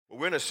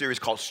We're in a series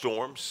called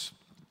Storms,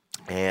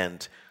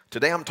 and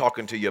today I'm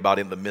talking to you about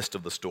in the midst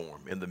of the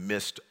storm, in the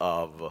midst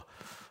of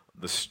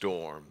the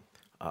storm.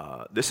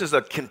 This is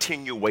a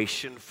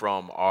continuation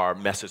from our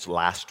message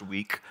last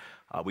week.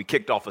 We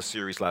kicked off a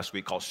series last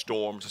week called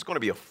Storms. It's going to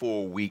be a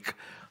 4-week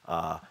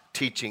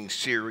teaching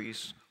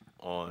series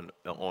on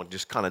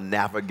just kind of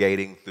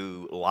navigating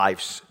through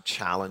life's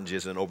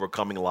challenges and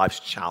overcoming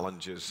life's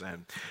challenges.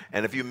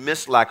 And if you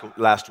missed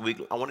last week,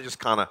 I want to just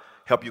kind of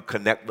help you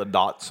connect the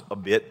dots a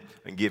bit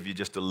and give you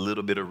just a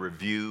little bit of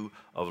review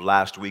of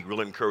last week.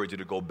 Really encourage you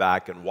to go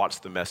back and watch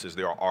the message.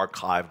 They are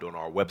archived on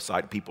our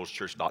website,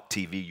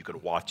 peopleschurch.tv. You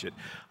can watch it.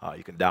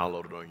 You can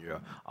download it on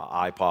your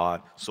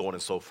iPod, so on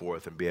and so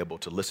forth, and be able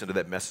to listen to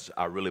that message.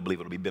 I really believe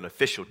it will be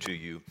beneficial to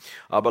you.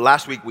 But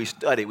last week we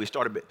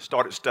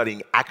started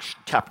studying Acts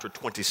chapter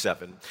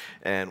 27,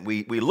 and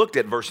we looked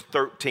at verse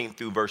 13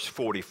 through verse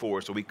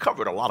 44. So we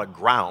covered a lot of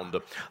ground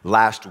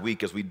last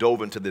week as we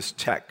dove into this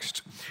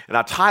text. And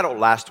I titled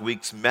last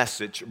week's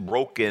message,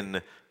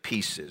 Broken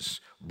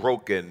Pieces.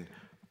 Broken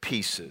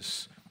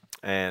Pieces.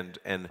 And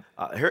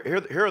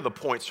here are the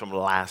points from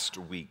last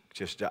week.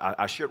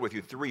 I shared with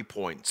you 3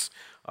 points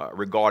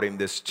regarding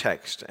this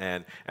text,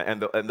 and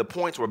the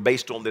points were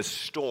based on this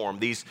storm.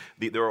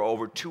 There are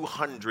over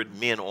 200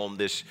 men on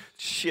this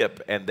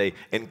ship, and they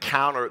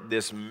encountered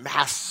this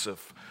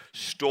massive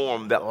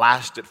storm that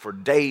lasted for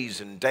days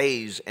and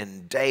days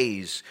and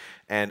days.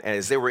 And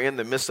as they were in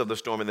the midst of the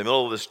storm, in the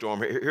middle of the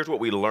storm, here's what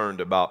we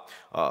learned about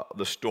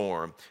the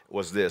storm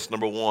was this.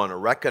 Number one,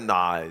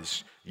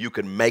 recognize you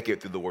can make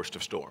it through the worst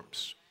of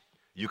storms.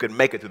 You can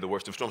make it through the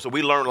worst of storms. So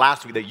we learned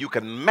last week that you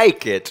can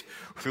make it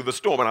through the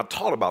storm, and I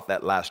taught about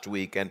that last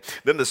week. And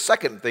then the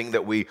second thing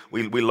that we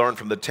learned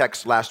from the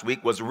text last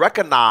week was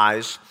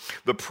recognize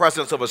the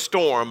presence of a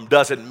storm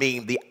doesn't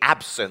mean the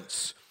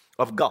absence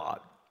of God.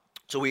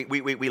 So we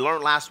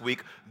learned last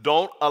week,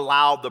 don't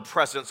allow the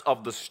presence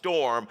of the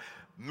storm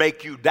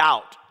make you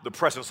doubt the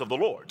presence of the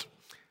Lord.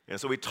 And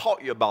so we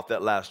taught you about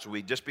that last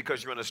week. Just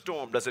because you're in a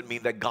storm doesn't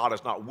mean that God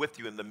is not with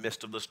you in the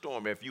midst of the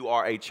storm. If you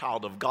are a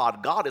child of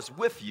God, God is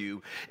with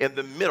you in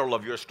the middle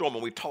of your storm,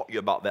 and we taught you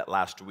about that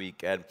last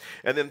week. And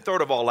then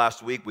third of all,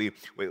 last week,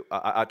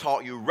 I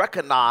taught you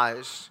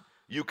recognize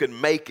you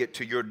can make it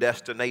to your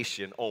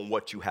destination on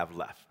what you have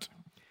left.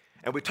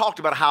 And we talked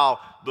about how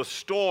the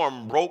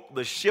storm broke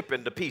the ship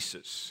into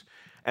pieces.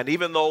 And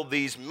even though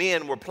these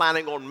men were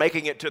planning on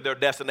making it to their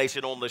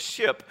destination on the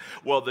ship,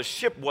 well, the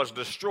ship was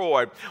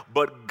destroyed,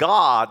 but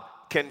God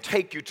can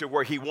take you to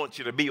where he wants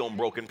you to be on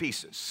broken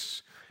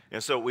pieces.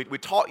 And so we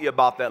taught you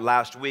about that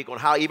last week on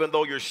how even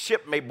though your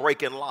ship may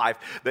break in life,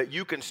 that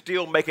you can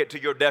still make it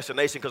to your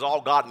destination because all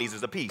God needs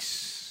is a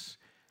piece.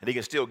 And he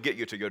can still get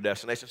you to your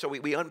destination. So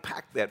we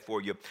unpacked that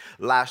for you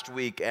last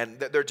week. And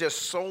there's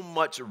just so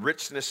much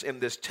richness in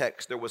this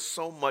text. There was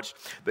so much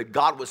that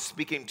God was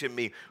speaking to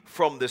me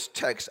from this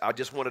text. I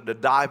just wanted to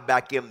dive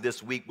back in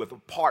this week with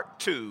part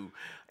 2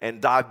 and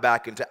dive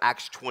back into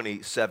Acts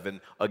 27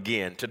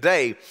 again.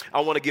 Today, I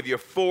want to give you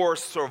 4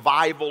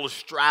 survival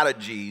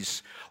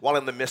strategies while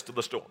in the midst of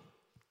the storm.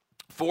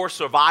 4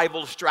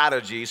 survival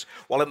strategies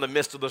while in the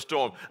midst of the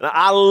storm. Now,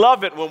 I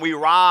love it when we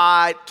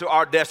ride to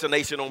our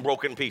destination on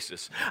broken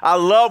pieces. I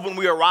love when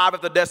we arrive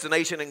at the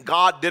destination and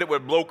God did it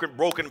with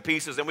broken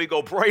pieces and we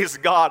go, praise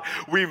God,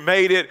 we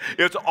made it.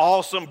 It's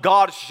awesome.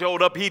 God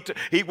showed up.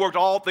 He worked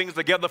all things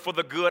together for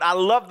the good. I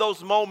love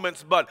those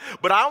moments, but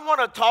I want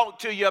to talk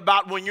to you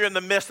about when you're in the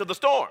midst of the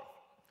storm.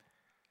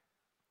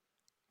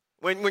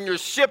 When your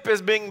ship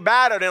is being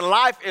battered and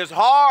life is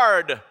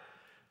hard,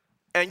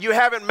 and you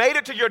haven't made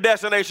it to your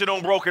destination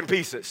on broken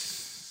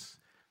pieces.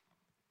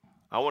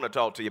 I want to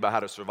talk to you about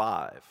how to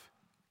survive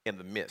in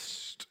the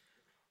midst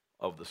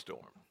of the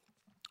storm.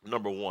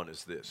 Number 1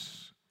 is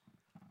this.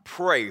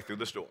 Pray through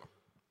the storm.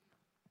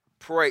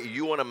 Pray.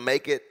 You want to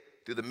make it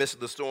through the midst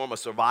of the storm. A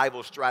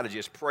survival strategy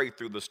is pray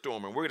through the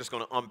storm. And we're just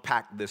going to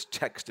unpack this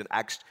text in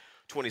Acts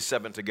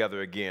 27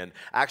 together again.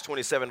 Acts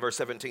 27 verse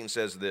 17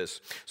 says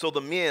this. So the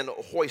men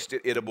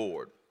hoisted it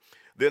aboard.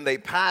 Then they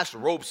passed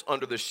ropes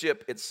under the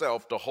ship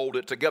itself to hold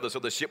it together. So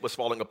the ship was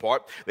falling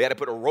apart. They had to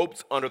put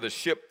ropes under the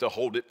ship to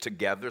hold it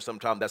together.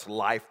 Sometimes that's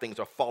life. Things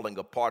are falling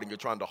apart and you're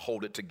trying to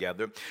hold it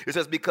together. It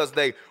says because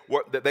they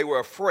were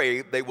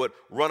afraid they would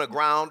run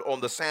aground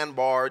on the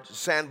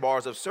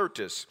sandbars of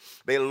Syrtis.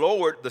 They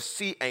lowered the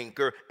sea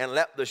anchor and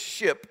let the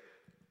ship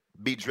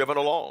be driven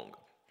along.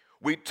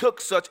 We took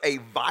such a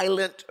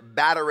violent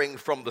battering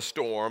from the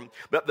storm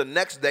that the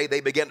next day they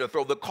began to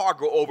throw the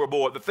cargo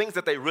overboard. The things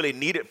that they really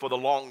needed for the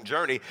long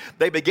journey,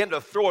 they began to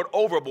throw it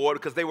overboard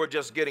because they were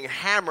just getting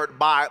hammered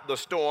by the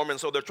storm. And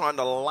so they're trying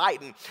to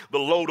lighten the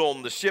load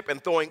on the ship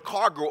and throwing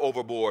cargo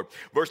overboard.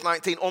 Verse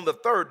 19, on the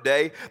third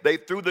day, they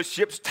threw the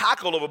ship's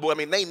tackle overboard. I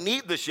mean, they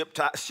need the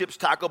ship's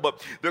tackle,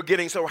 but they're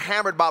getting so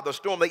hammered by the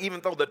storm, they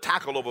even throw the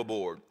tackle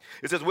overboard.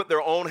 It says, with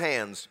their own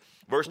hands.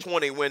 Verse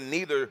 20, when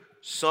neither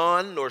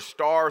sun nor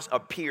stars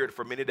appeared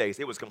for many days.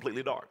 It was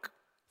completely dark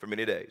for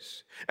many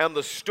days. And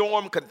the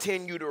storm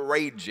continued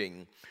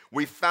raging.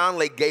 We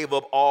finally gave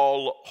up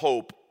all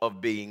hope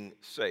of being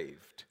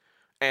saved.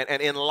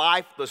 And in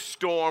life, the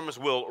storms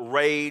will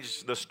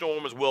rage. The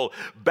storms will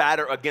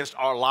batter against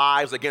our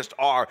lives, against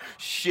our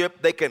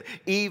ship. They can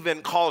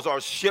even cause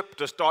our ship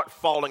to start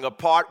falling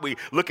apart. We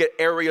look at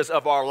areas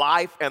of our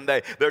life, and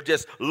they're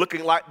just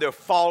looking like they're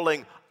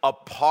falling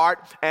apart.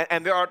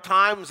 And there are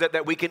times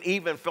that we can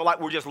even feel like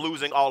we're just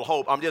losing all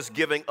hope. I'm just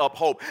giving up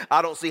hope.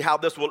 I don't see how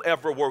this will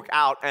ever work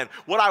out. And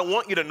what I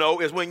want you to know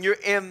is when you're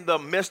in the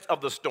midst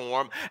of the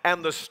storm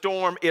and the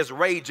storm is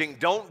raging,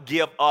 don't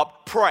give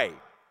up, pray.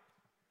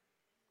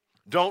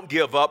 Don't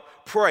give up,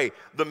 pray.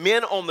 The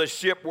men on the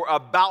ship were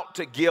about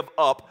to give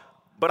up,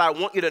 but I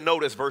want you to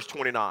notice verse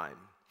 29.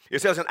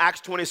 It says in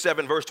Acts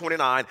 27, verse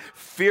 29,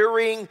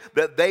 fearing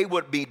that they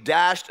would be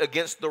dashed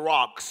against the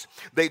rocks,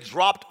 they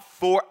dropped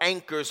 4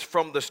 anchors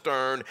from the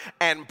stern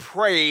and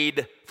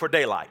prayed for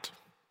daylight.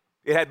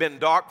 It had been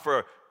dark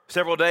for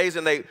several days,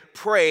 and they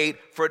prayed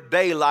for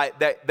daylight.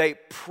 They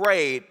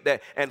prayed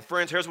that. And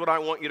friends, here's what I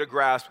want you to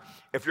grasp.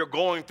 If you're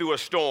going through a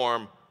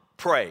storm,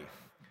 pray.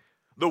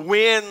 The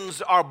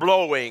winds are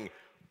blowing,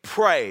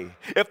 pray.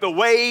 If the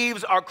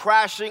waves are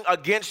crashing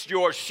against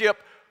your ship,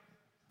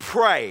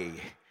 pray.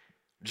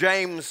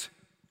 James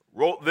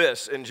wrote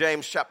this in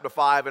James chapter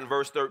 5 and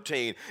verse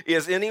 13.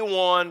 Is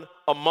anyone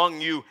among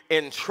you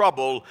in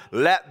trouble?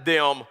 Let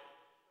them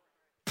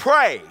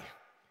pray.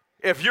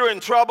 If you're in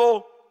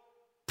trouble,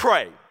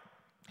 pray.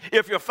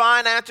 If your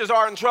finances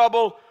are in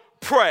trouble,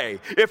 pray.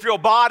 If your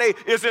body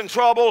is in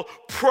trouble,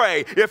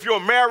 pray. If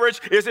your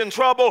marriage is in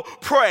trouble,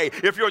 pray.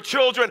 If your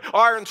children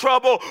are in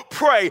trouble,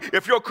 pray.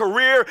 If your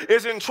career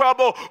is in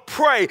trouble,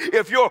 pray.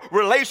 If your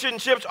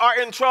relationships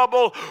are in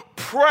trouble,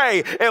 pray.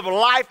 If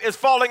life is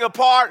falling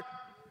apart,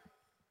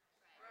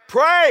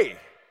 pray.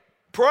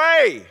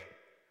 Pray.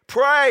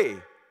 Pray.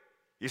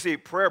 You see,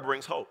 prayer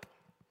brings hope.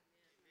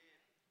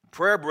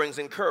 Prayer brings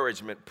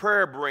encouragement.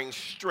 Prayer brings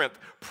strength.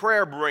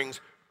 Prayer brings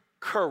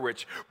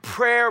courage.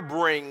 Prayer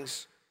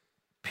brings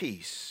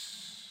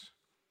peace.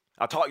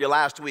 I taught you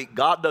last week,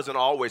 God doesn't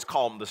always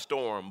calm the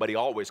storm, but he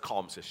always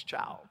calms his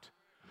child.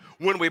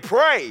 When we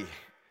pray,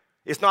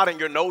 it's not in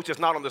your notes, it's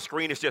not on the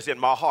screen, it's just in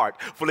my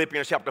heart.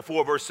 Philippians chapter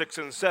 4, verse 6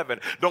 and 7.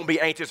 Don't be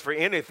anxious for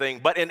anything,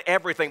 but in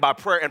everything by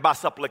prayer and by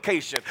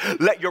supplication,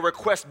 let your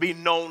requests be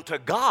known to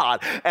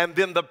God. And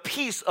then the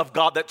peace of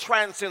God that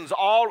transcends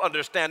all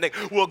understanding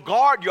will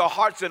guard your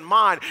hearts and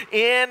mind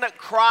in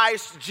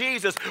Christ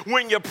Jesus.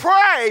 When you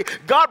pray,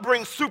 God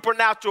brings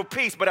supernatural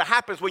peace, but it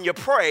happens when you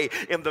pray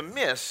in the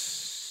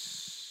midst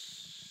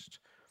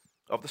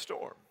of the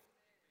storm.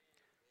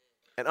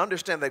 And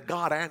understand that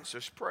God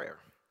answers prayer.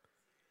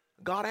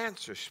 God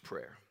answers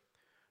prayer.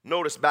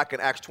 Notice back in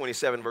Acts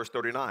 27, verse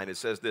 39, it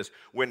says this,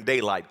 when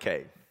daylight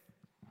came.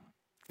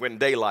 When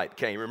daylight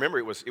came. Remember,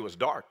 it was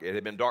dark. It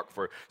had been dark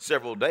for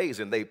several days,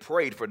 and they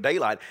prayed for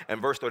daylight.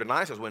 And verse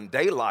 39 says, when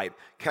daylight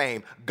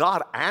came,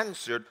 God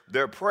answered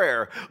their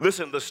prayer.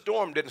 Listen, the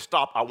storm didn't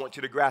stop. I want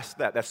you to grasp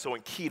that. That's so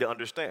key to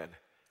understand.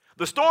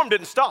 The storm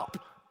didn't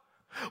stop.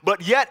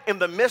 But yet, in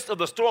the midst of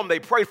the storm, they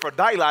prayed for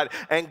daylight,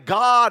 and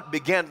God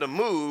began to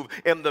move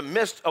in the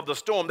midst of the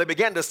storm. They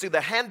began to see the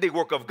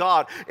handiwork of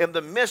God in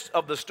the midst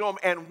of the storm.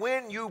 And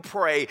when you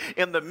pray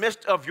in the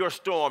midst of your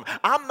storm,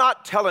 I'm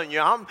not telling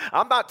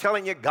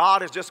you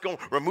God is just going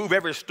to remove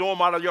every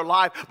storm out of your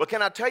life. But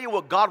can I tell you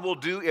what God will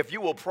do if you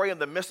will pray in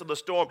the midst of the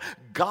storm?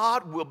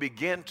 God will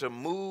begin to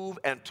move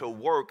and to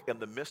work in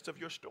the midst of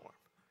your storm.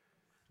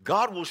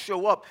 God will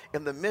show up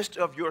in the midst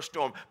of your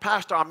storm.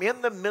 Pastor, I'm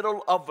in the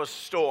middle of a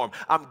storm.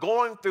 I'm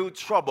going through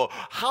trouble.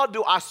 How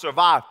do I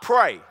survive?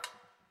 Pray.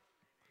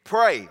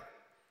 Pray.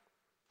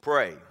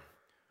 Pray.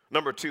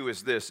 Number 2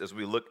 is this, as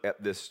we look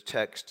at this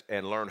text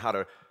and learn how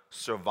to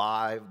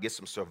survive, get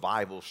some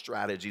survival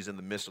strategies in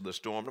the midst of the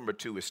storm. Number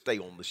 2 is stay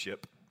on the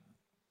ship.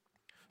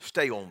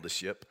 Stay on the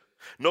ship.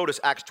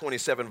 Notice Acts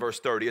 27, verse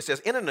 30. It says,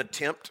 in an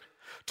attempt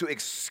to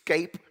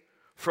escape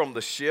from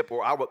the ship,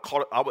 or I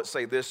would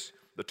say this,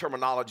 the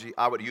terminology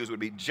I would use would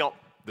be jump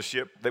the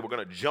ship. They were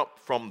going to jump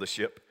from the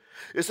ship.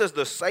 It says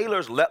the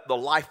sailors let the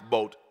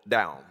lifeboat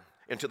down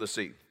into the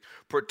sea,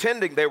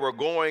 pretending they were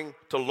going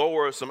to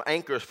lower some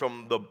anchors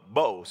from the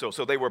bow. So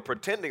they were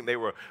pretending they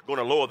were going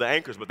to lower the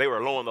anchors, but they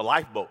were lowering the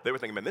lifeboat. They were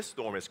thinking, man, this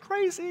storm is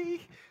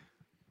crazy.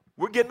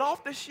 We're getting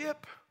off the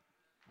ship.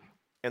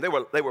 And they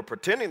were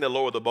pretending to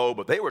lower the bow,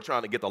 but they were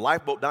trying to get the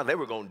lifeboat down. They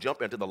were going to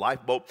jump into the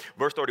lifeboat.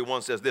 Verse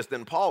 31 says this,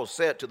 then Paul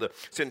said to the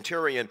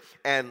centurion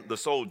and the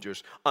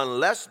soldiers,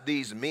 unless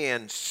these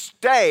men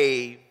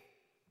stay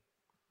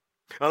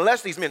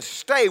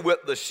with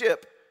the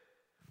ship,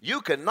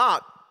 you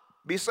cannot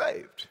be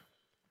saved.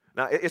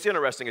 Now, it's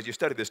interesting as you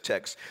study this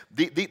text.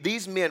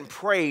 These men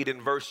prayed in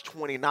verse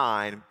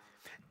 29,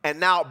 and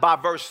now by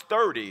verse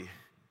 30,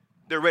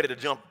 they're ready to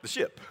jump the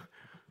ship.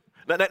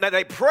 Now,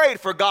 they prayed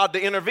for God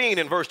to intervene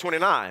in verse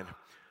 29.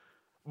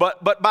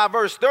 But by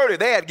verse 30,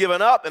 they had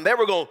given up, and they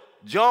were going to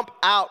jump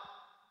out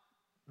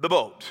the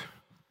boat.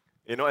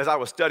 You know, as I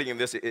was studying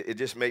this, it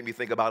just made me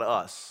think about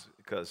us.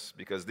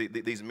 because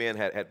these men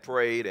had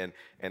prayed and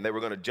they were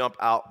going to jump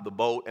out the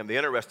boat. And the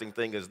interesting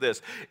thing is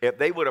this: if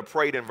they would have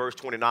prayed in verse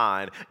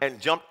 29 and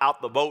jumped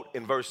out the boat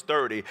in verse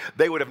 30,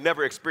 they would have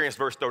never experienced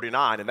verse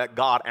 39 and that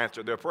God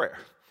answered their prayer.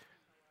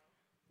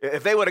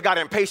 If they would have got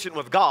impatient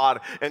with God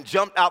and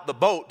jumped out the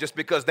boat just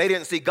because they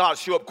didn't see God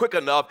show up quick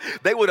enough,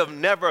 they would have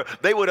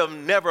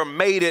never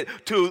made it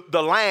to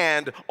the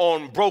land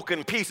on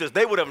broken pieces.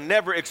 They would have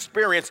never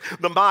experienced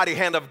the mighty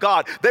hand of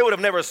God. They would have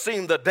never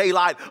seen the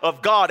daylight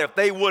of God if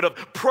they would have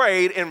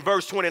prayed in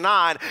verse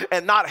 29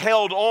 and not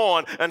held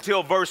on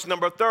until verse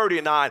number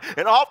 39.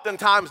 And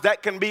oftentimes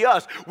that can be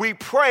us. We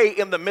pray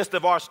in the midst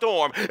of our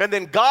storm, and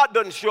then God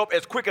doesn't show up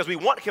as quick as we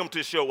want him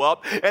to show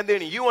up. And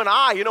then you and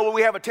I, you know what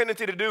we have a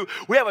tendency to do?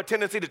 We have a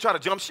tendency to try to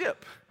jump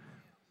ship.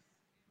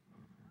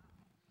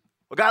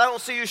 Well, God, I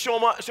don't see you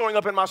showing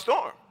up in my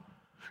storm.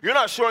 You're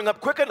not showing up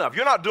quick enough.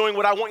 You're not doing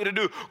what I want you to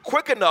do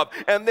quick enough.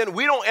 And then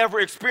we don't ever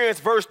experience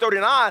verse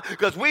 39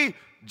 because we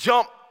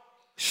jump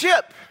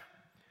ship.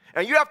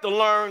 And you have to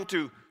learn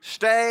to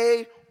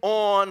stay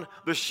on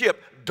the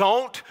ship.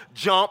 Don't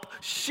jump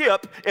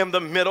ship in the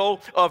middle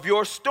of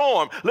your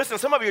storm. Listen,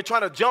 some of you are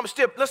trying to jump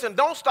ship. Listen,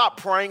 don't stop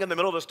praying in the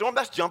middle of the storm.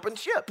 That's jumping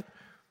ship.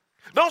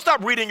 Don't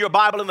stop reading your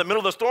Bible in the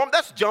middle of the storm.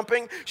 That's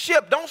jumping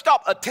ship. Don't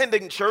stop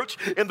attending church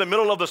in the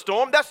middle of the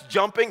storm. That's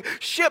jumping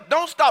ship.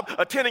 Don't stop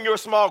attending your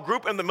small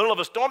group in the middle of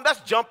a storm.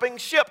 That's jumping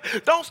ship.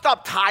 Don't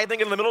stop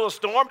tithing in the middle of a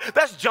storm.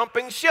 That's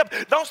jumping ship.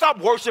 Don't stop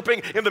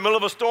worshiping in the middle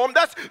of a storm.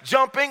 That's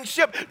jumping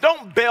ship.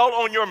 Don't bail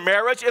on your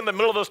marriage in the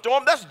middle of the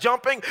storm. That's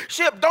jumping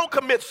ship. Don't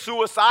commit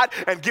suicide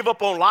and give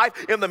up on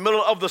life in the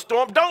middle of the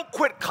storm. Don't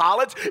quit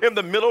college in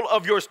the middle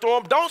of your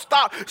storm. Don't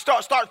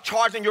start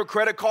charging your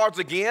credit cards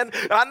again.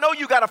 And I know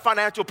you got a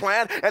financial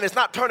plan and it's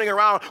not turning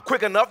around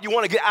quick enough. You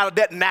want to get out of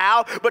debt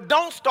now, but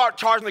don't start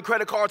charging the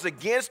credit cards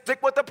again.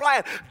 Stick with the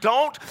plan.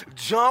 Don't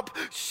jump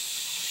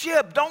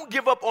ship. Don't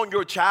give up on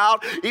your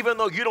child, even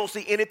though you don't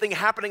see anything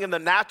happening in the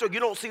natural. You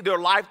don't see their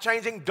life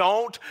changing.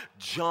 Don't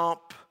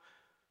jump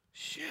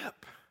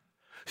ship.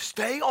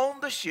 Stay on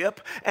the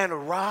ship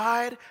and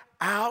ride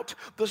out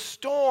the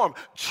storm.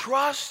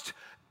 Trust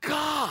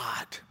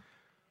God.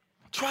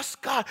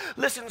 Trust God.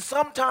 Listen,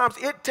 sometimes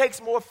it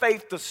takes more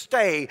faith to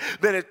stay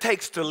than it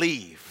takes to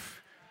leave.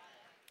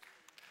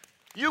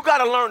 You got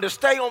to learn to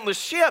stay on the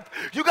ship.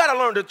 You got to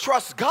learn to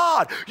trust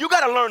God. You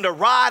got to learn to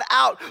ride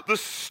out the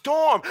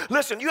storm.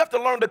 Listen, you have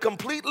to learn to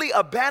completely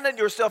abandon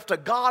yourself to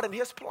God and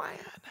his plan.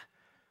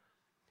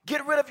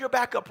 Get rid of your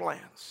backup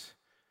plans.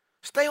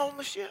 Stay on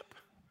the ship.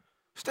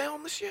 Stay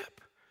on the ship.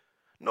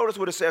 Notice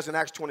what it says in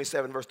Acts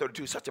 27, verse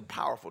 32. Such a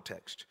powerful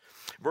text.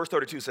 Verse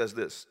 32 says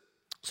this: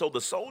 so the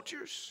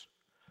soldiers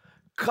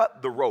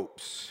cut the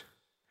ropes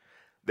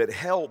that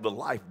held the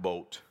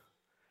lifeboat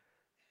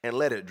and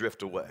let it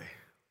drift away.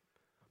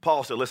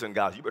 Paul said, listen,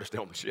 guys, you better stay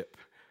on the ship.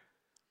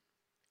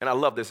 And I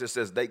love this. It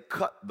says they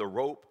cut the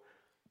rope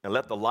and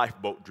let the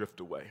lifeboat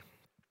drift away.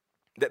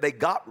 That they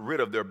got rid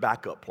of their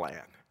backup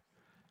plan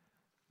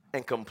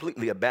and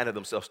completely abandoned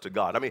themselves to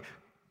God. I mean,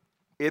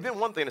 it'd been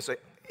one thing to say,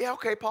 yeah,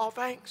 okay, Paul,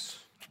 thanks.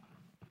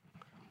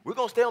 We're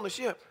going to stay on the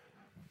ship.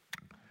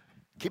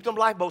 Keep them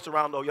lifeboats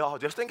around, though, y'all,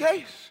 just in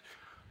case.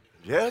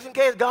 Just in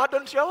case God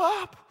doesn't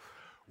show up.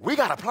 We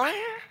got a plan.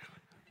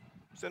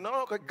 I said,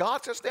 no,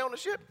 God said stay on the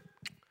ship.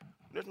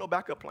 There's no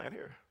backup plan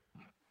here.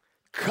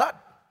 Cut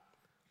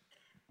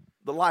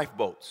the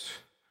lifeboats.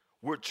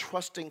 We're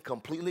trusting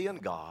completely in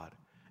God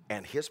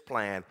and his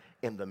plan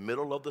in the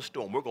middle of the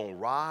storm. We're going to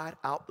ride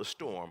out the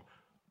storm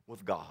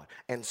with God.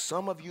 And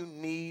some of you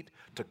need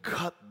to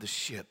cut the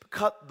ship,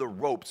 cut the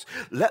ropes,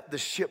 let the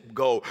ship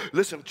go.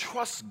 Listen,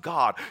 trust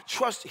God,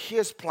 trust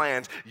his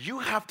plans. You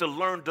have to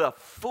learn to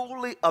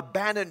fully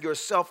abandon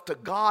yourself to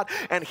God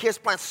and his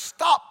plans.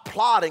 Stop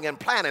plotting and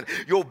planning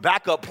your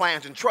backup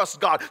plans and trust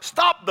God.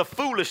 Stop the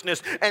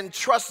foolishness and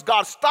trust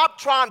God. Stop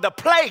trying to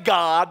play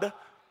God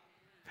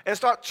and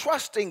start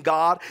trusting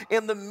God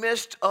in the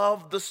midst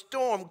of the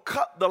storm.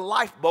 Cut the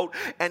lifeboat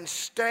and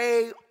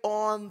stay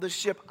on the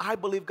ship. I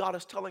believe God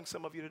is telling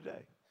some of you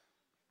today.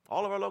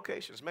 All of our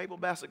locations, Mabel,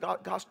 Bassett,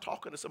 God's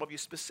talking to some of you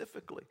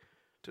specifically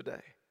today.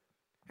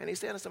 And he's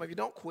saying to some of you,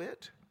 don't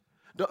quit.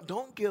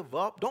 Don't give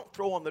up. Don't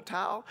throw on the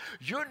towel.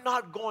 You're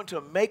not going to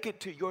make it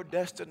to your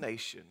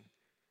destination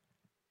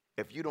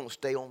if you don't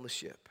stay on the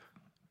ship.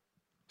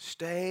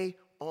 Stay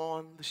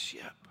on the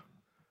ship.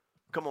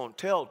 Come on,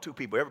 tell two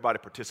people. Everybody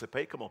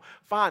participate. Come on,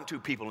 find two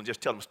people and just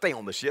tell them, stay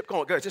on the ship. Come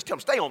on, guys, just tell them,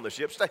 stay on the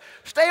ship.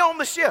 Stay on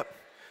the ship.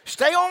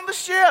 Stay on the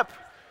ship.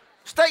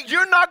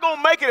 You're not going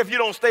to make it if you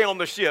don't stay on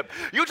the ship.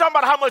 You're talking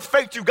about how much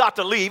faith you got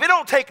to leave. It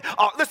don't take,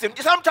 listen,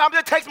 sometimes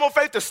it takes more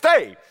faith to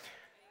stay.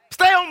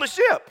 Stay on the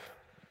ship.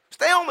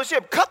 Stay on the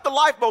ship. Cut the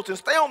lifeboats and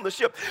stay on the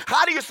ship.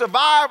 How do you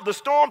survive the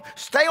storm?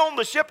 Stay on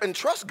the ship and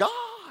trust God.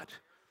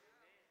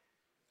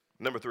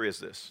 Number three is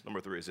this.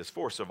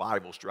 4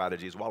 survival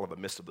strategies while in the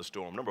midst of the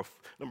storm.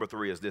 Number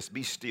 3 is this.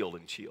 Be still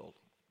and chill.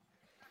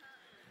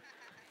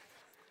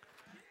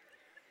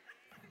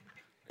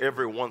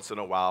 Every once in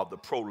a while, the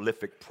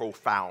prolific,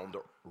 profound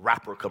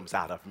rapper comes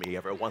out of me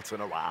every once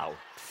in a while.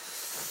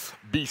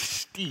 Be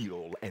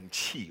still and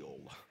chill.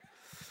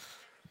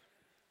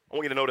 I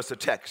want you to notice the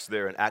text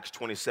there in Acts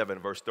 27,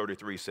 verse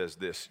 33 says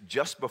this.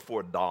 Just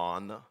before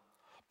dawn,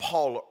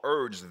 Paul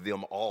urged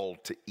them all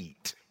to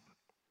eat.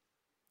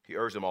 He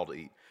urged them all to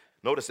eat.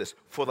 Notice this.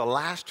 For the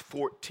last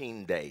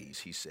 14 days,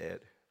 he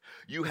said,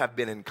 you have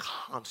been in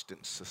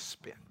constant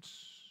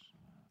suspense.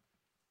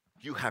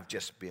 You have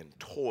just been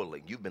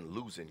toiling. You've been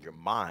losing your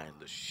mind,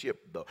 the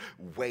ship, the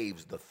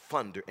waves, the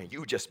thunder, and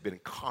you've just been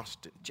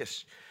constant,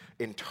 just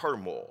in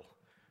turmoil.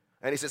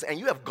 And he says, and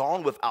you have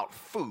gone without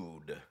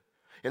food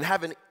and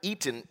haven't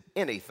eaten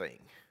anything.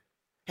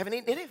 Haven't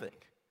eaten anything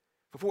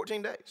for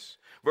 14 days.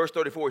 Verse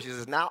 34, he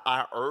says, now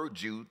I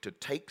urge you to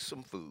take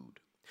some food.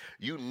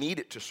 You need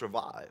it to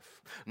survive.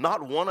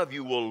 Not one of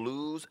you will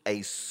lose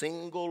a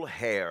single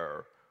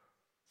hair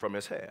from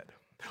his head.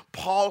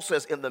 Paul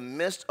says, in the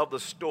midst of the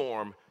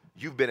storm,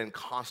 you've been in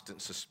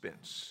constant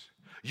suspense.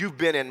 You've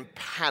been in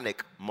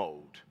panic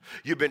mode.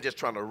 You've been just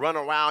trying to run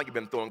around. You've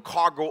been throwing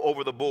cargo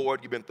over the board.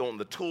 You've been throwing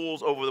the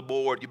tools over the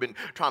board. You've been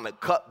trying to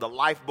cut the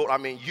lifeboat. I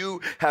mean,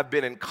 you have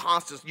been in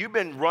constant, you've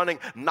been running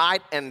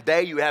night and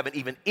day. You haven't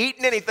even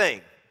eaten anything.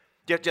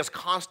 Just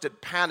constant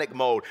panic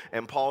mode.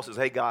 And Paul says,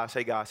 hey guys,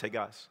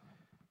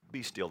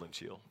 be still and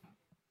chill.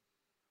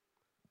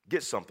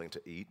 Get something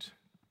to eat.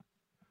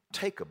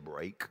 Take a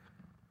break.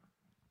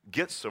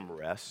 Get some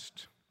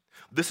rest.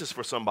 This is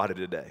for somebody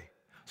today.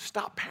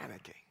 Stop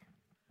panicking.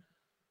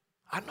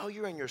 I know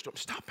you're in your storm.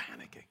 Stop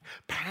panicking.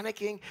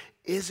 Panicking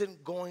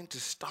isn't going to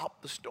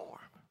stop the storm.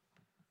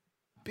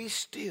 Be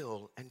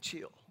still and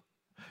chill.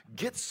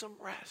 Get some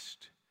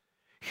rest.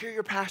 Hear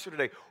your pastor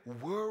today.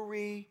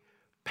 Worry,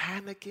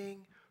 panicking,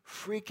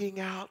 freaking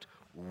out,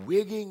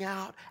 wigging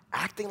out,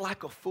 acting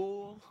like a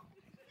fool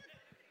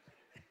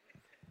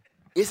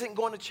isn't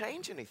going to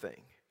change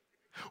anything.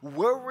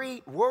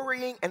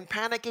 Worrying and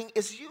panicking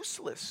is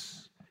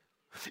useless.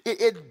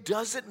 It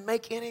doesn't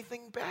make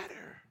anything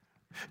better.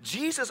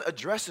 Jesus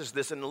addresses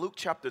this in Luke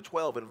chapter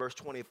 12 and verse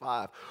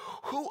 25.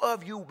 Who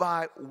of you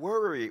by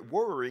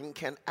worrying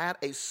can add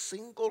a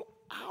single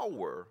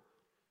hour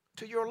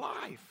to your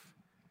life?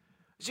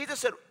 Jesus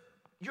said,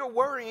 your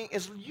worrying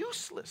is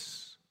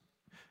useless.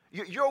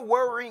 Your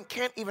worrying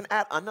can't even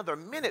add another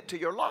minute to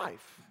your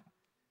life.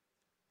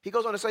 He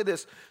goes on to say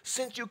this,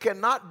 since you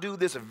cannot do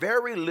this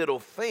very little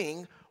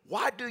thing,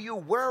 why do you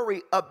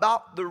worry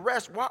about the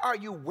rest? Why are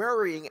you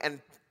worrying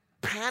and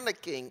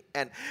panicking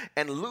and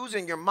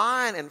losing your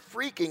mind and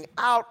freaking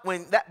out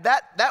when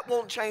that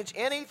won't change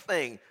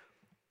anything?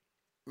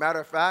 Matter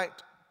of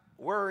fact,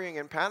 worrying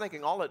and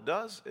panicking, all it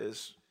does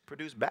is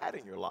produce bad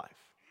in your life.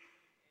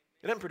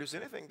 It doesn't produce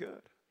anything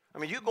good. I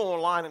mean, you go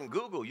online and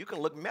Google, you can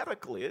look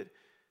medically.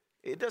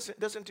 It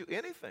doesn't do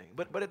anything,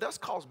 but it does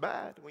cause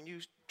bad. When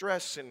you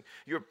stress and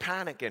you're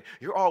panicking,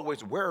 you're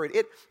always worried.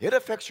 It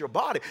affects your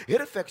body.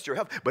 It affects your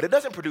health, but it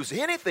doesn't produce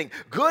anything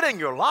good in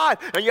your life.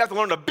 And you have to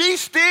learn to be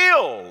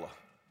still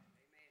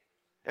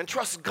and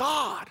trust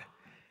God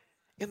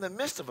in the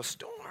midst of a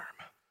storm.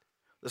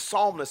 The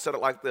psalmist said it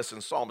like this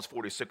in Psalms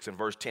 46 and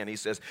verse 10. He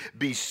says,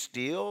 be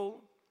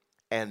still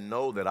and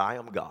know that I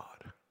am God.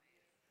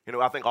 You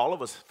know, I think all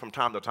of us from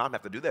time to time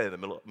have to do that in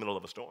the middle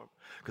of a storm.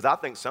 Because I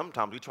think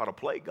sometimes we try to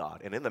play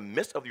God. And in the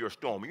midst of your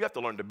storm, you have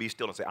to learn to be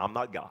still and say, I'm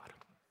not God.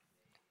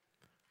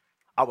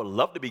 I would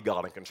love to be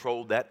God and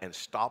control that and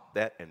stop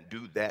that and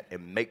do that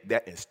and make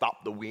that and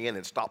stop the wind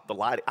and stop the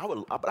light.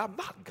 But I'm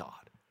not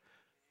God.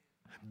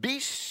 Be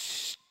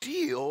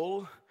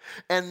still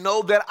and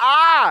know that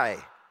I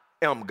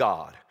am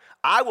God.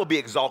 I will be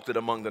exalted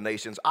among the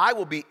nations. I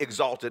will be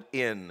exalted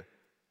in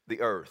the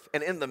earth.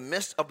 And in the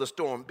midst of the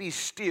storm, be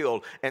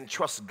still and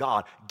trust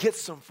God. Get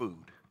some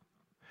food.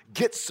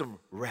 Get some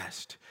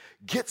rest.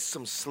 Get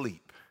some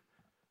sleep.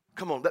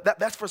 Come on,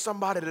 that's for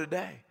somebody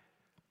today.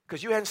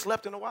 Because you hadn't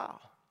slept in a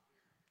while.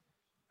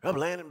 I'm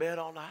laying in bed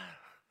all night.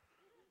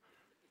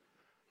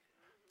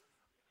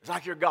 It's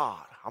like you're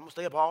God. I'm going to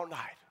stay up all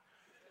night.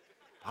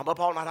 I'm up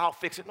all night, I'll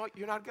fix it. No,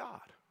 you're not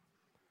God.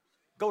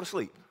 Go to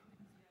sleep.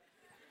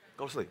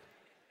 Go to sleep.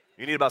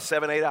 You need about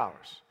 7-8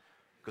 hours.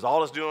 Because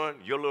all it's doing,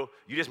 you're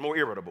just more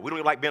irritable. We don't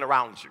even like being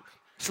around you.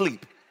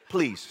 Sleep.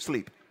 Please,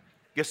 sleep.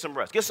 Get some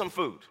rest. Get some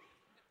food.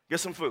 Get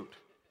some food.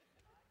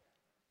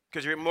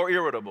 Because you're more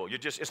irritable.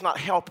 It's not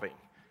helping.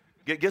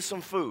 Get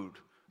some food.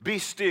 Be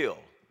still.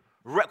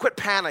 Quit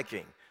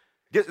panicking.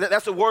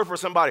 That's a word for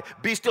somebody.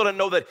 Be still and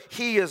know that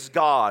He is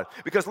God.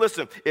 Because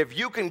listen, if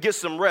you can get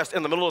some rest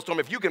in the middle of the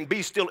storm, if you can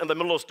be still in the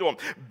middle of the storm,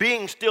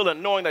 being still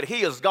and knowing that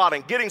He is God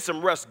and getting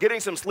some rest, getting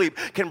some sleep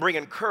can bring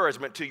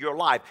encouragement to your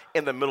life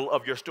in the middle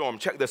of your storm.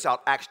 Check this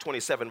out, Acts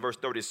 27, verse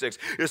 36.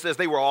 It says,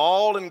 they were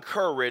all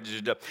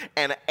encouraged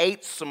and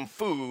ate some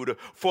food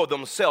for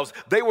themselves.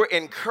 They were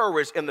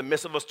encouraged in the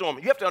midst of a storm.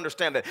 You have to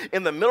understand that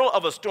in the middle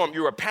of a storm,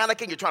 you are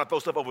panicking, you're trying to throw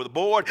stuff over the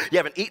board, you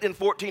haven't eaten in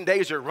 14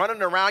 days, you're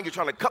running around, you're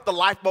trying to cut the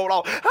lifeboat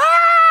off.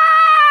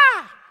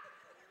 Ah!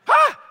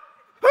 Ah!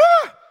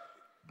 Ah!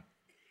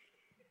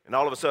 And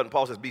all of a sudden,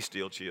 Paul says, be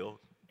still, chill,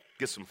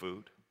 get some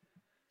food.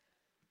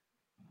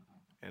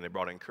 And they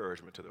brought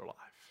encouragement to their life.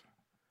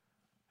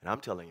 And I'm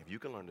telling you, if you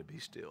can learn to be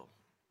still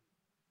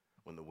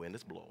when the wind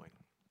is blowing,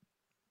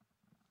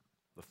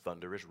 the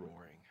thunder is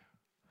roaring,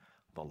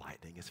 the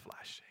lightning is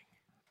flashing,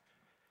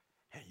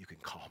 and you can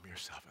calm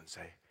yourself and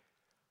say,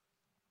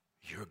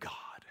 you're God,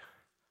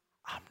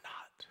 I'm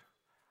not.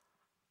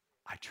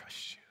 I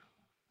trust you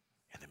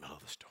in the middle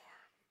of the storm.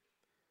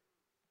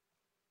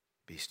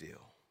 Be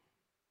still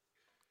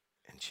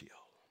and chill.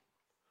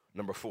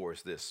 Number 4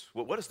 is this.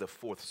 What is the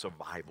 4th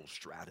survival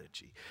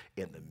strategy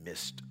in the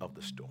midst of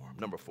the storm?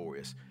 Number 4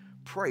 is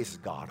praise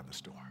God in the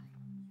storm.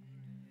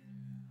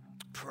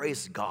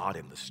 Praise God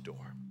in the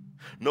storm.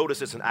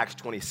 Notice it's in Acts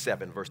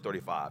 27, verse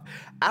 35.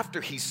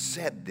 After he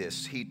said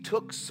this, he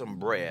took some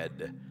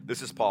bread,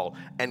 this is Paul,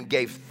 and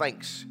gave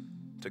thanks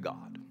to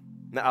God.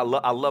 Now,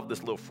 I love this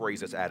little phrase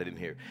that's added in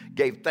here.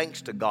 Gave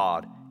thanks to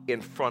God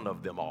in front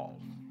of them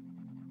all.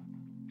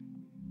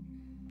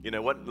 You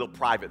know, what little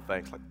private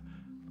thanks, like,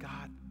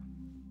 God,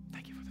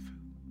 thank you for the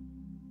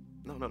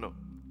food. No.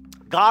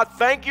 God,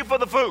 thank you for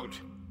the food.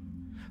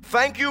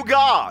 Thank you,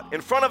 God,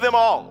 in front of them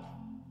all.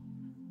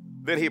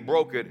 Then he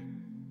broke it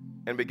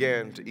and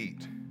began to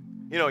eat.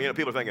 You know,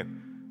 people are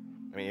thinking,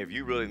 I mean, if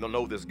you really don't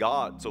know this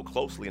God so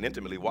closely and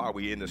intimately, why are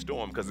we in this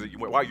storm? Because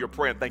while you're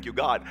praying, thank you,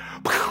 God,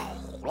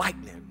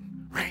 lightning,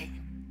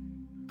 rain,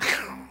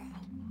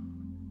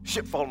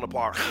 ship falling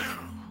apart.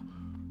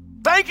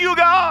 Thank you,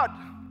 God.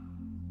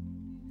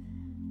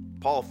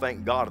 Paul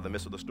thanked God in the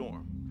midst of the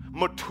storm.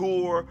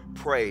 Mature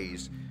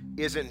praise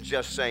isn't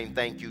just saying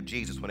thank you,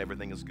 Jesus, when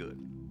everything is good.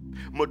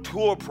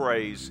 Mature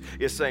praise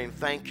is saying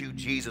thank you,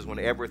 Jesus, when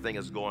everything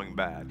is going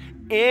bad.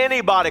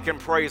 Anybody can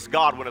praise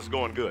God when it's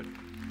going good.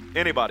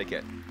 Anybody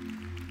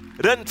can.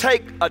 It doesn't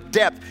take a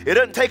depth. It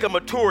doesn't take a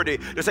maturity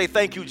to say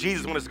thank you,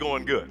 Jesus, when it's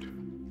going good.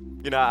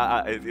 You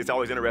know, it's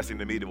always interesting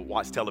to me to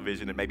watch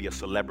television and maybe a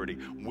celebrity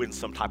win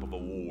some type of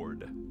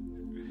award,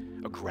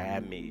 a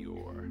Grammy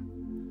or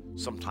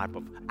some type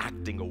of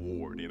acting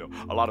award. You know,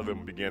 a lot of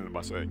them begin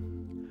by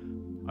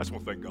saying, I just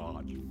want to thank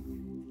God.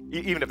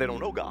 Even if they don't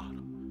know God.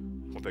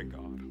 Well, thank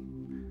God.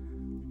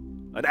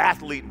 An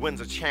athlete wins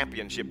a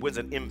championship, wins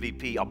an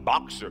MVP. A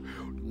boxer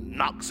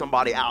knocks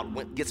somebody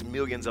out, gets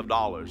millions of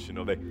dollars. Time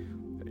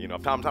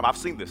and time I've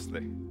seen this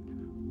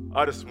thing.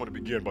 I just want to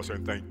begin by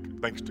saying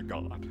thanks to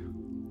God.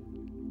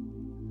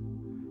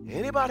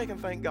 Anybody can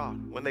thank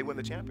God when they win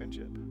the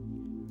championship.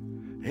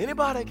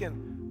 Anybody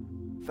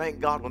can thank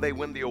God when they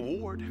win the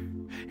award.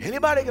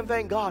 Anybody can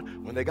thank God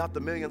when they got the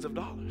millions of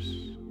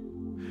dollars.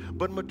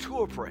 But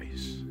mature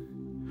praise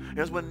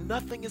is when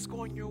nothing is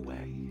going your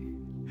way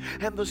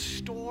and the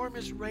storm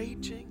is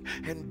raging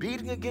and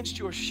beating against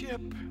your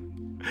ship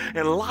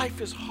and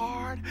life is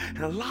hard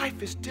and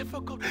life is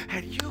difficult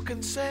and you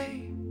can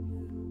say,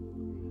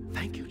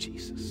 thank you,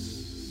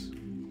 Jesus.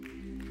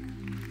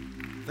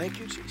 Thank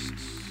you,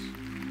 Jesus.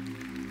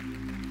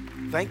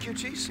 Thank you,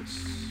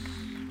 Jesus.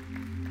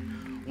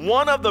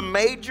 One of the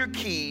major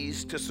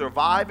keys to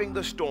surviving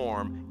the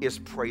storm is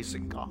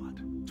praising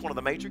God. It's one of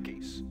the major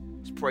keys.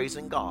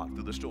 Praising God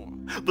through the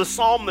storm. The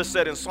psalmist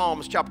said in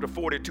Psalms chapter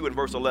 42 and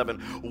verse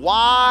 11,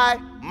 why,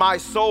 my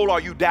soul,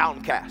 are you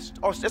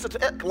downcast?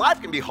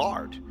 Life can be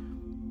hard.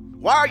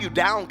 Why are you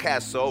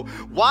downcast so?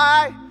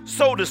 Why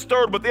so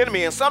disturbed within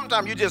me? And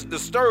sometimes you're just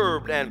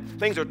disturbed and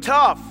things are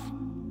tough.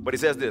 But he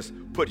says this,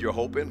 put your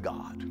hope in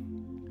God.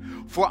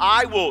 For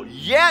I will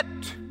yet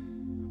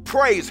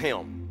praise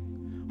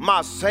him,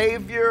 my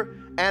Savior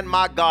and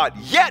my God.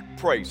 Yet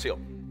praise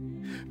him.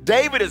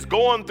 David is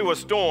going through a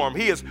storm.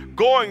 He is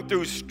going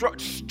through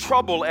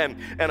trouble and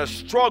a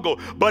struggle.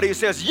 But he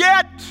says,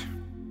 yet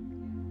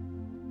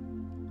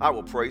I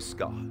will praise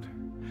God.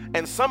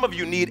 And some of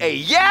you need a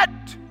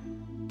yet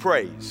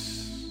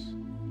praise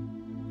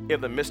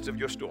in the midst of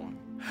your storm.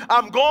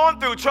 I'm going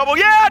through trouble,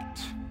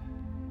 yet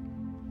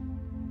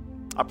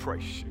I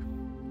praise you.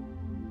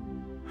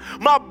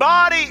 My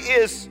body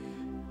is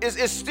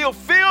still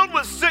filled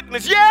with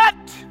sickness, yet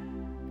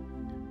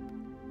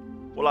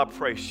well, I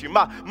praise you.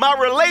 My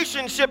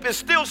relationship is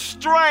still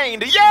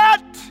strained,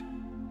 yet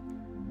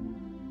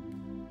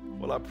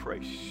well, I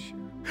praise you.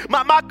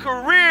 My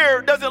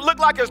career doesn't look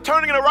like it's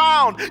turning it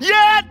around,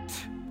 yet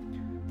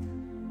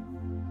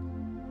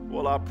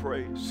well, I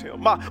praise him.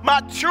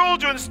 My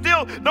children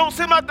still don't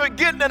seem like they're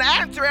getting an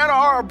answer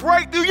or a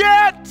breakthrough,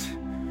 yet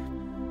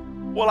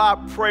well, I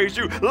praise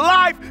you.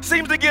 Life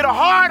seems to get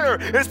harder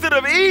instead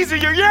of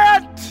easier,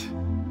 yet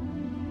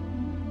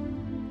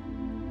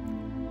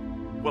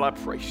well, I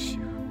praise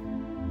you.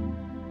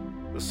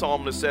 The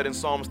psalmist said in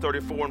Psalms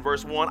 34 and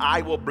verse 1,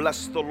 I will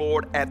bless the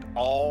Lord at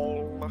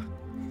all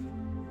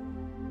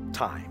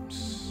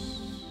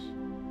times.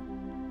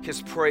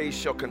 His praise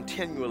shall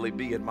continually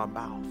be in my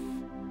mouth.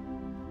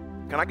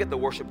 Can I get the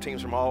worship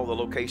teams from all the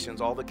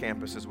locations, all the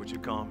campuses? Would you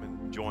come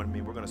and join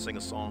me? We're going to sing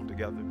a song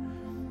together.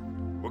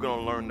 We're going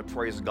to learn to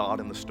praise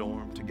God in the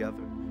storm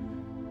together.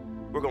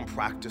 We're going to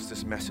practice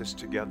this message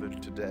together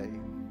today.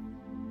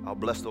 I'll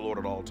bless the Lord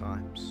at all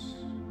times.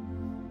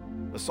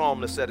 The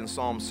psalmist said in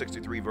Psalm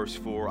 63, verse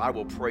 4, I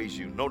will praise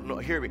you. No,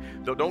 hear me.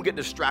 Don't get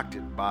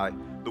distracted by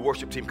the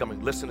worship team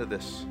coming. Listen to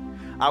this.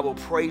 I will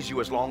praise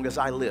you as long as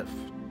I live.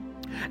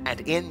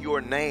 And in your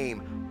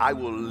name, I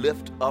will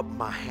lift up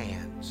my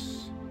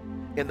hands.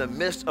 In the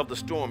midst of the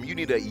storm, you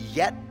need to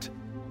yet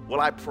will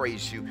I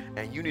praise you,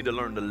 and you need to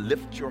learn to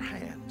lift your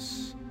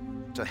hands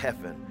to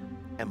heaven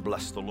and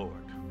bless the Lord.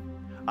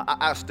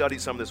 I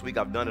studied some this week.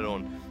 I've done it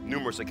on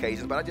numerous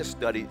occasions, but I just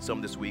studied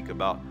some this week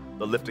about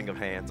the lifting of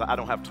hands. I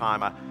don't have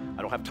time. I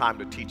don't have time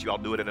to teach you. I'll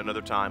do it at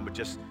another time, but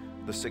just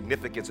the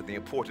significance and the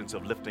importance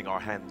of lifting our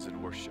hands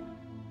in worship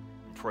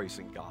and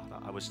praising God.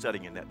 I was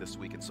studying that this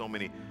week, and so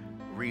many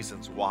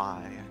reasons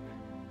why. And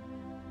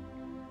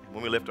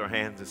when we lift our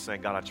hands and say,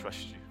 God, I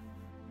trust you.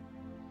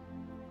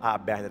 I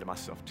abandon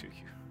myself to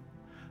you.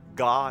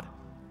 God,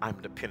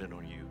 I'm dependent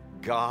on you.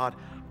 God,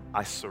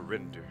 I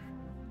surrender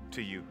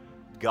to you.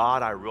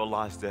 God, I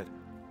realize that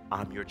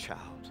I'm your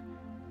child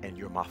and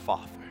you're my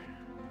father.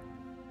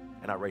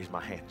 And I raise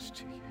my hands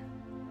to you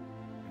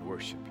and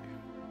worship you.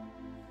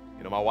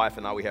 You know, my wife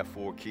and I, we have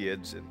 4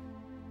 kids and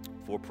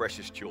 4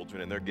 precious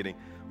children, and they're getting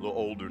a little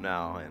older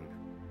now. And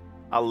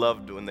I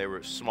loved when they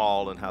were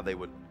small and how they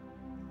would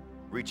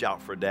reach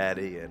out for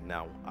daddy. And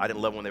now, I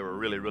didn't love when they were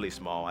really, really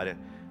small. I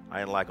didn't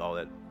like all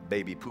that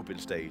baby pooping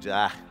stage.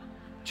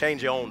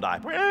 Change your own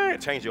diaper.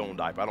 Change your own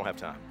diaper. I don't have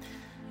time.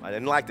 I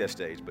didn't like that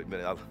stage, but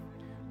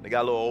they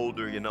got a little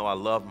older. You know, I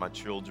love my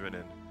children,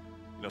 and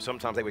you know,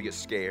 sometimes they would get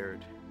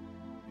scared.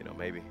 You know,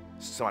 maybe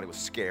somebody was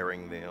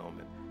scaring them.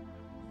 And,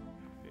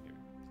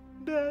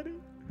 Daddy,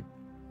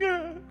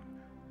 yeah.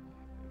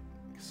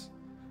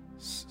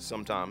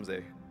 Sometimes they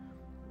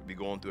would be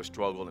going through a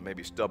struggle and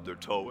maybe stub their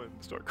toe and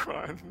start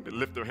crying. They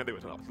lift their hand. They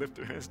would lift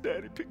their hands.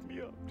 Daddy, pick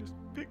me up. Just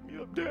pick me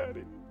up,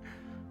 Daddy.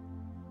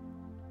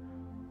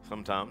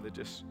 Sometimes they're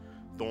just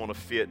throwing a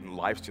fit and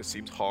life just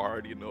seems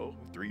hard, you know.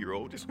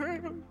 3-year-old just.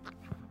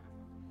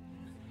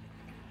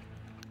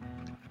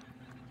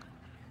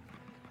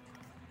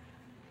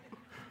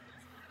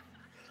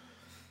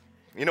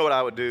 You know what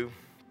I would do?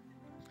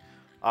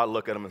 I'd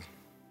look at them and,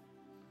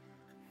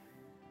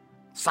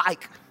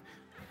 psych.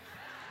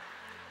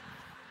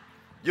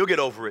 You'll get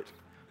over it.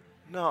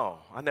 No,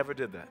 I never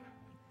did that.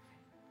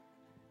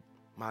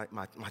 My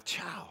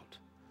child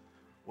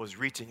was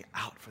reaching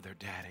out for their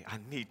daddy. I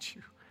need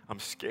you. I'm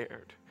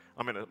scared.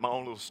 I'm in my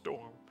own little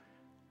storm.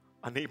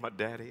 I need my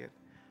daddy. And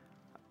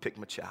I'd pick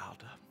my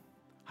child up.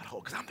 I'd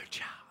hold, because I'm their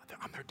child.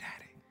 I'm their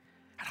daddy.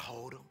 I'd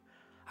hold them.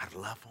 I'd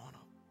love on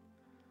them.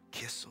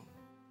 Kiss them.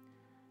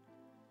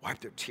 Wipe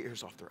their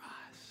tears off their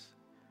eyes.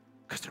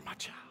 Because they're my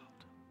child.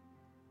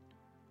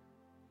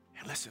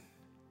 And listen,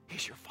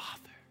 he's your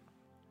father.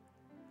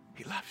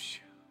 He loves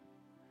you.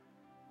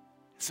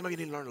 Some of you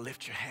need to learn to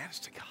lift your hands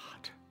to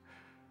God.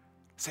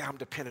 Say, I'm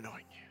dependent on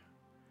you.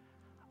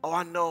 Oh,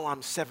 I know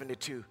I'm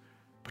 72,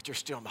 but you're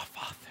still my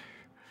father.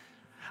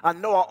 I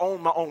know I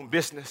own my own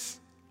business,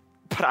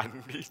 but I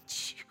need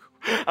you.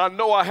 I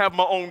know I have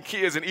my own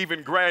kids and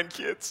even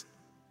grandkids,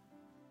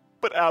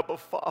 but Abba,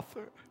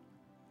 Father,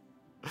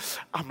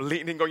 I'm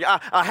leaning on you.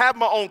 I have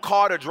my own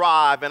car to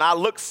drive, and I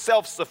look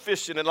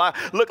self-sufficient, and I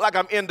look like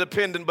I'm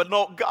independent, but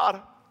no,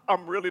 God,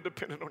 I'm really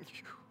dependent on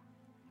you.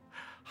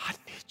 I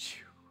need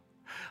you.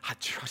 I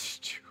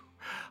trust you.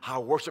 I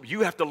worship.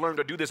 You have to learn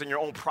to do this in your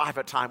own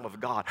private time with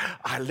God.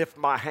 I lift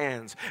my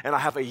hands and I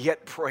have a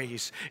yet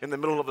praise in the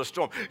middle of the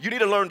storm. You need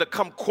to learn to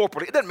come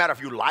corporately. It doesn't matter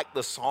if you like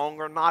the song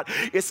or not.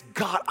 It's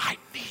God, I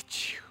need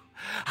you.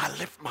 I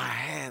lift my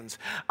hands.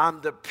 I'm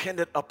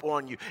dependent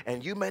upon you.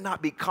 And you may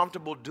not be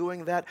comfortable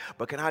doing that,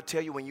 but can I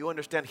tell you, when you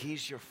understand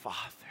He's your Father,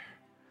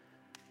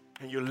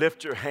 and you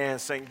lift your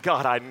hands saying,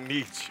 God, I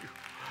need you.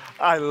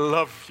 I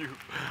love you.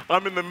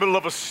 I'm in the middle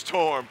of a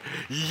storm,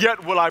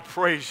 yet will I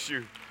praise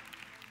you.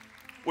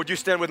 Would you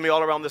stand with me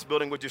all around this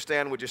building? Would you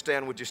stand? Would you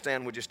stand? Would you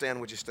stand? Would you stand?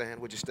 Would you stand?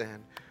 Would you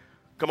stand?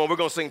 Come on, we're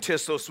going to sing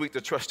 "'Tis So Sweet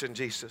to Trust in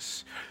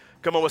Jesus."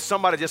 Come on, would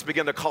somebody just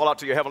begin to call out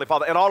to your Heavenly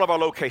Father at all of our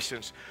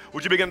locations?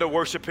 Would you begin to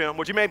worship Him?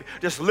 Would you maybe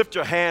just lift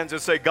your hands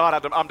and say,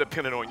 God, I'm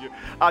dependent on you.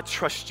 I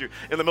trust you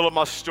in the middle of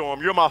my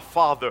storm. You're my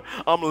Father.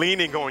 I'm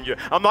leaning on you.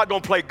 I'm not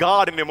going to play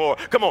God anymore.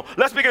 Come on,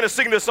 let's begin to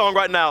sing this song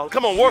right now.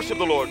 Come on, worship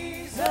the Lord.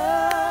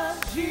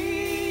 Jesus,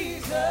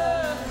 Jesus,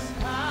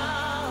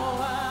 how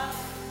I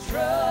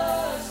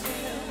trust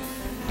Him,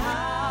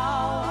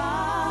 how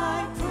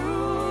I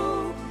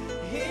prove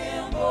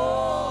Him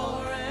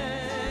more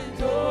and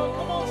more.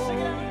 Come on, sing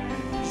it.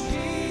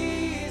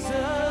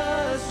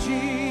 Jesus,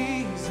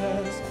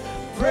 Jesus,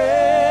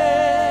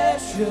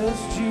 precious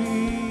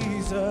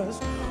Jesus,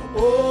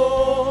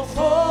 oh,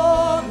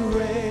 for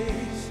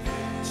grace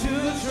to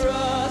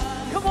trust.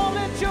 Come on,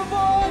 lift your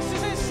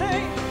voices and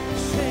sing.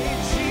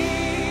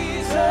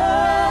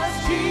 Jesus,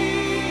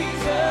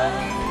 Jesus,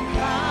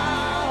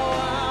 how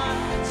I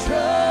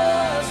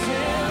trust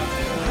Him,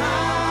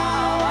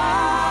 how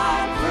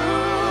I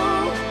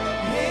prove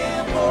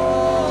Him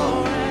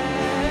more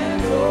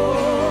and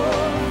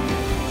more.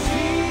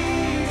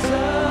 Jesus,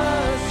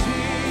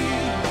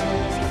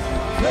 Jesus,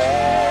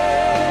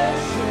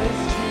 precious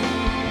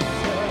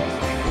Jesus,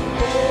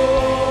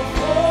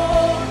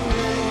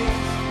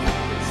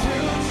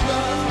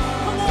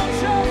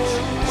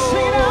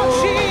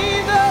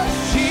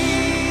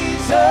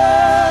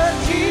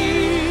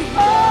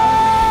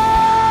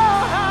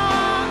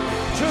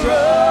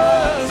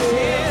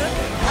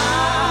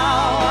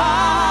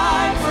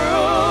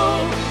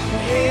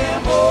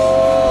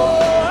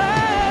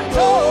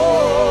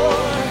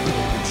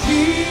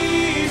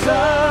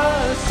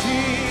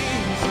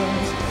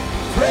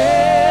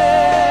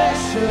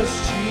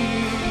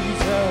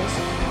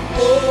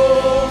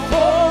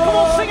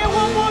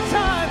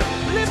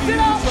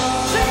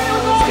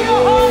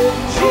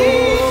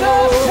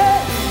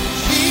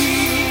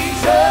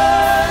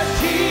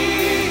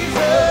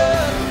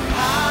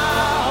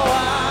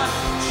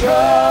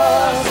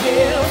 trust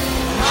Him.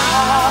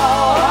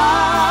 How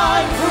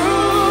I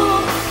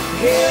prove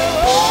Him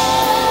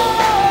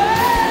over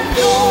and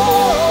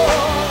over.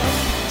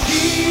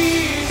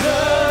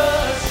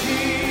 Jesus,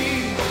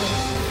 Jesus,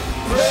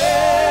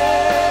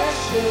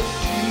 precious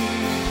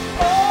Jesus.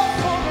 Oh,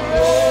 for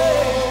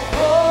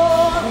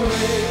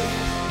grace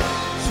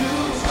to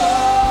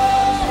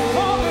us,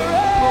 for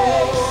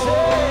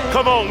grace.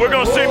 Come on, we're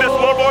going to sing this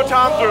one more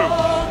time through.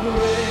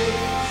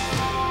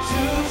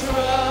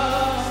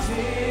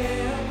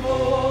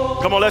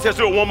 Come on, let's just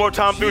do it one more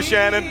time through,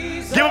 Shannon.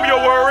 Give him your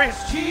worry.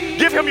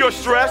 Give him your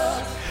stress.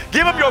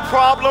 Give him your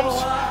problems.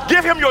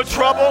 Give him your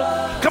trouble.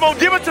 Come on,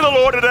 give it to the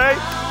Lord today.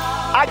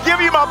 I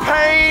give you my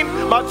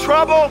pain, my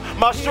trouble,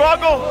 my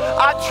struggle.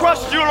 I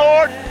trust you,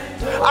 Lord.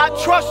 I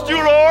trust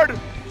you, Lord.